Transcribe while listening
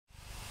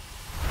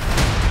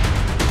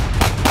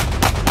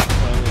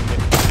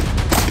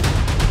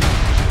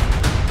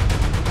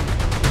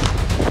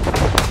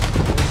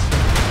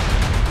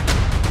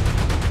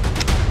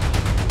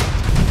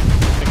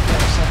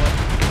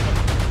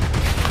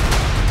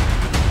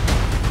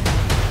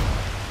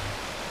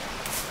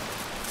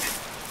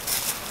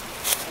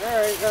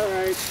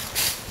Alright,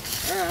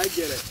 I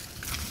get it.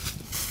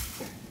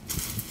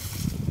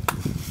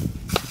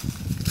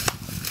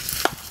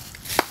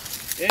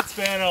 It's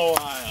been a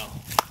while.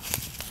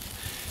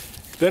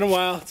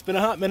 It's been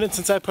a hot minute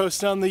since I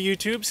posted on the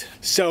YouTubes.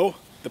 So,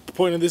 the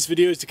point of this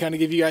video is to kind of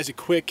give you guys a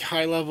quick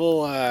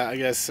high-level,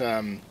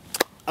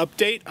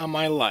 update on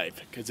my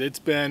life, because it's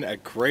been a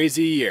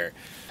crazy year.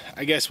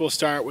 I guess we'll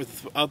start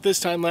with about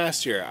this time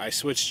last year. I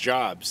switched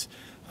jobs.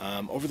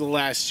 Over the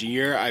last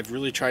year, I've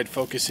really tried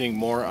focusing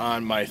more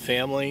on my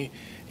family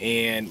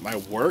and my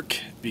work,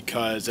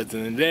 because at the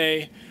end of the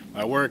day,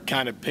 my work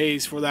kind of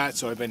pays for that.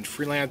 So I've been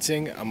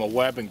freelancing. I'm a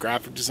web and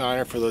graphic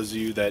designer, for those of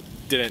you that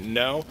didn't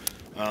know.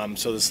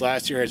 So this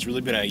last year has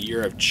really been a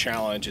year of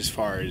challenge as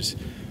far as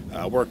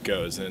work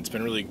goes, and it's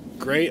been really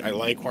great. I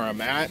like where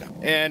I'm at.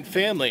 And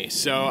family.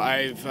 So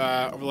I've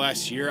over the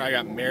last year I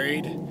got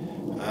married.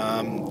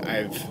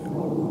 I've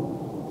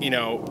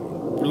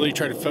really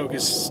tried to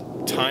focus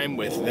time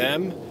with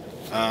them.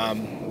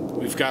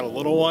 We've got a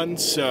little one,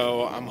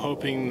 so I'm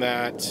hoping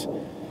that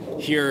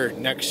here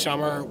next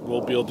summer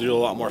we'll be able to do a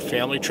lot more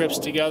family trips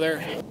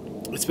together.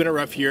 It's been a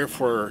rough year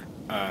for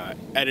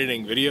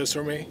editing videos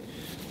for me.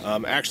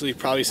 Actually,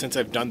 probably since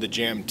I've done the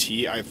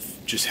JMT,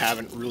 I've just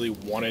haven't really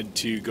wanted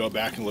to go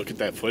back and look at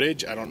that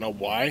footage. I don't know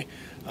why.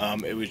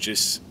 It was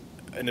just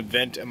an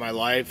event in my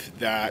life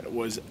that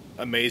was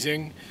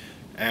amazing,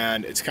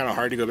 and it's kind of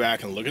hard to go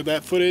back and look at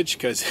that footage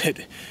because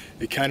it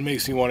kind of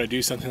makes me want to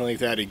do something like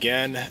that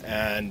again,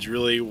 and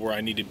really where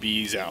I need to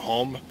be is at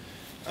home.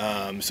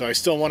 So I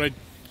still want to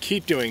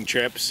keep doing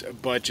trips,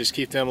 but just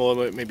keep them a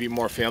little bit maybe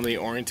more family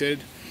oriented.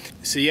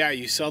 So yeah,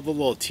 you saw the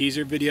little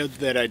teaser video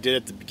that I did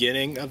at the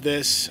beginning of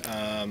this.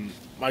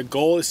 My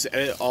goal is to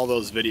edit all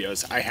those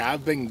videos. I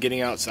have been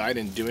getting outside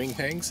and doing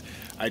things.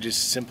 I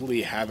just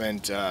simply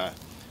haven't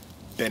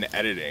been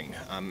editing.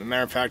 As a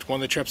matter of fact, one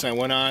of the trips I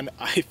went on,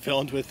 I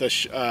filmed with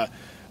a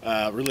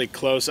really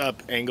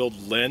close-up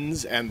angled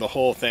lens, and the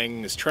whole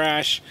thing is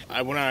trash.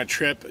 I went on a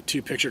trip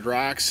to Pictured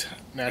Rocks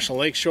National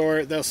Lake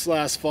Shore this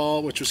last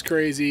fall, which was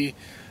crazy.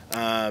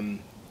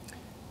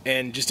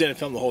 And just didn't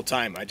film the whole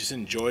time. I just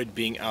enjoyed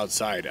being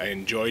outside. I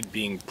enjoyed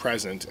being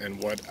present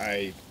and what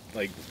I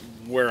like,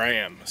 where I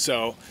am.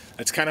 So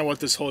that's kind of what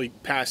this whole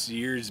past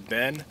year's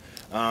been.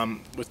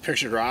 With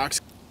Pictured Rocks,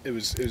 it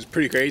was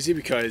pretty crazy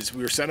because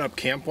we were setting up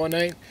camp one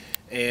night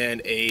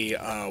and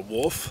a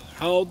wolf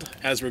howled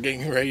as we're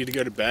getting ready to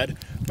go to bed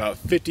about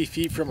 50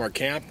 feet from our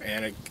camp,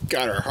 and it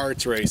got our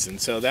hearts racing.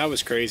 So that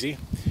was crazy.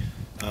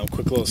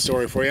 Quick little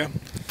story for you.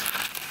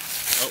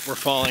 Oh, we're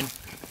falling.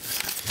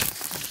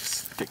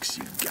 Fix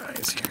you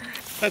guys here.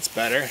 That's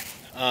better.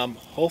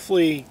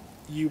 Hopefully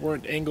you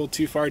weren't angled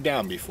too far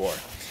down before.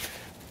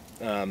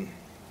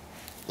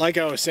 Like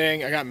I was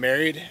saying, I got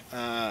married,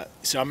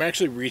 so I'm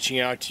actually reaching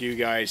out to you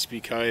guys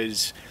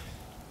because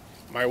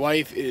my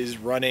wife is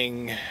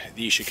running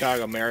the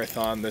Chicago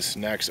Marathon this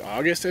next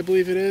August, I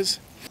believe it is.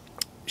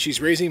 She's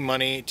raising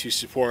money to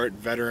support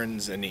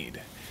veterans in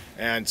need,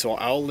 and so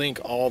I'll link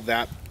all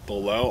that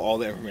below, all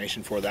the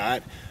information for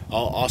that.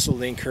 I'll also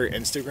link her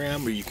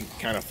Instagram where you can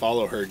kind of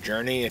follow her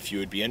journey if you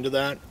would be into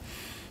that.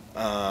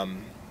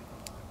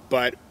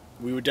 But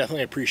we would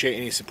definitely appreciate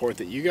any support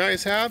that you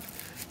guys have.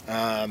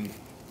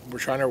 We're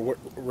trying to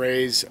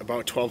raise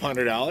about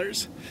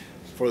 $1,200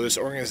 for this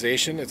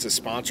organization. It's a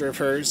sponsor of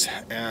hers,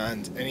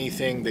 and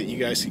anything that you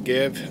guys could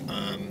give,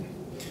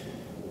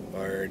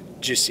 or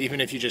just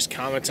even if you just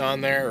comment on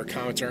there or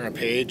comment on her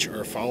page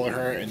or follow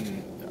her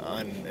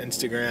on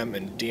Instagram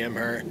and DM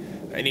her,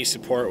 any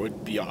support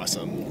would be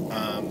awesome.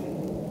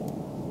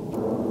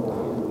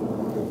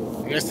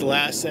 I guess the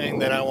last thing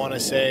that I want to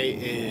say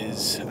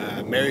is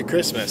Merry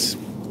Christmas.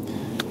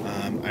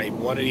 I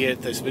wanted to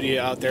get this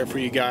video out there for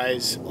you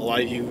guys. A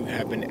lot of you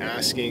have been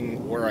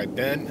asking where I've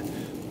been.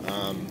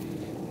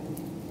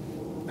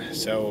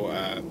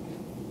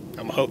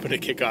 I'm hoping to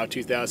kick off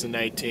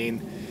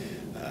 2019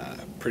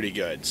 pretty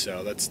good.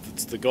 So that's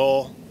the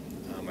goal.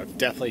 I've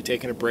definitely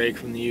taken a break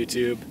from the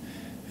YouTube.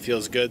 It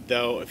feels good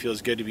though. It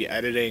feels good to be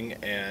editing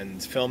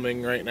and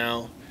filming right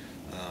now.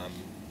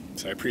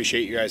 So I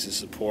appreciate you guys'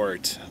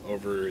 support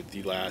over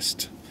the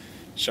last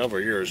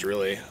several years,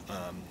 really.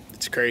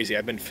 It's crazy.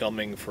 I've been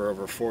filming for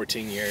over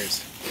 14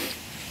 years,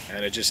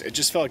 and it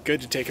just felt good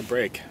to take a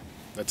break.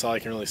 That's all I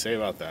can really say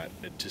about that.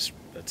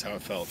 That's how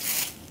it felt.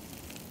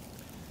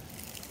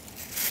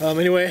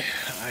 Anyway,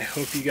 I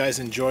hope you guys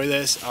enjoy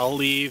this. I'll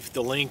leave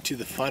the link to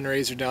the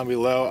fundraiser down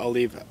below. I'll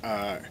leave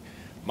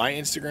my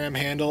Instagram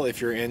handle if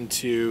you're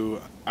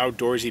into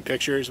outdoorsy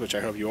pictures, which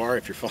I hope you are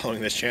if you're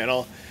following this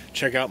channel.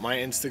 Check out my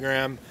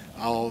Instagram.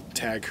 I'll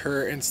tag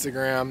her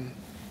Instagram,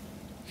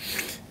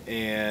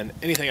 and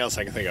anything else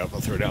I can think of,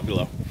 I'll throw it down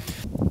below.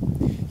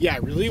 Yeah, I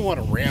really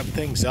want to ramp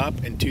things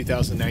up in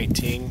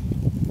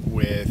 2019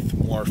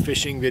 with more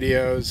fishing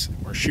videos,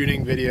 more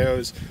shooting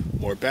videos,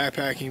 more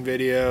backpacking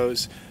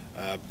videos,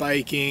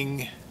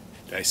 biking.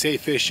 Did I say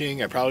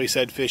fishing? I probably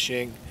said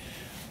fishing.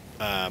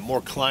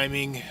 More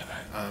climbing,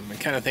 and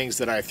kind of things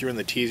that I threw in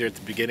the teaser at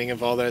the beginning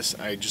of all this.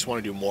 I just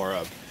want to do more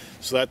of.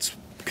 So that's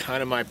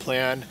kind of my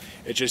plan.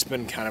 It's just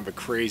been kind of a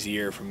crazy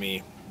year for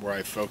me, where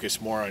I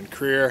focus more on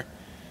career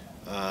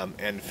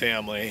and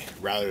family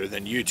rather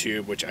than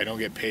YouTube, which I don't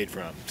get paid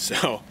from.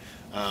 So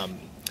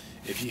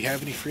if you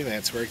have any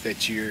freelance work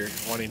that you're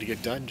wanting to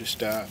get done,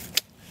 just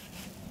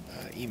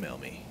email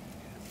me.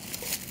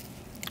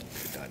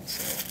 Get done.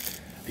 So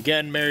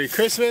again, Merry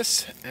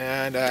Christmas,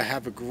 and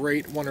have a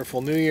great,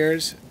 wonderful New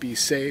Year's. Be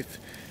safe,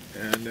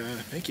 and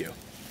thank you.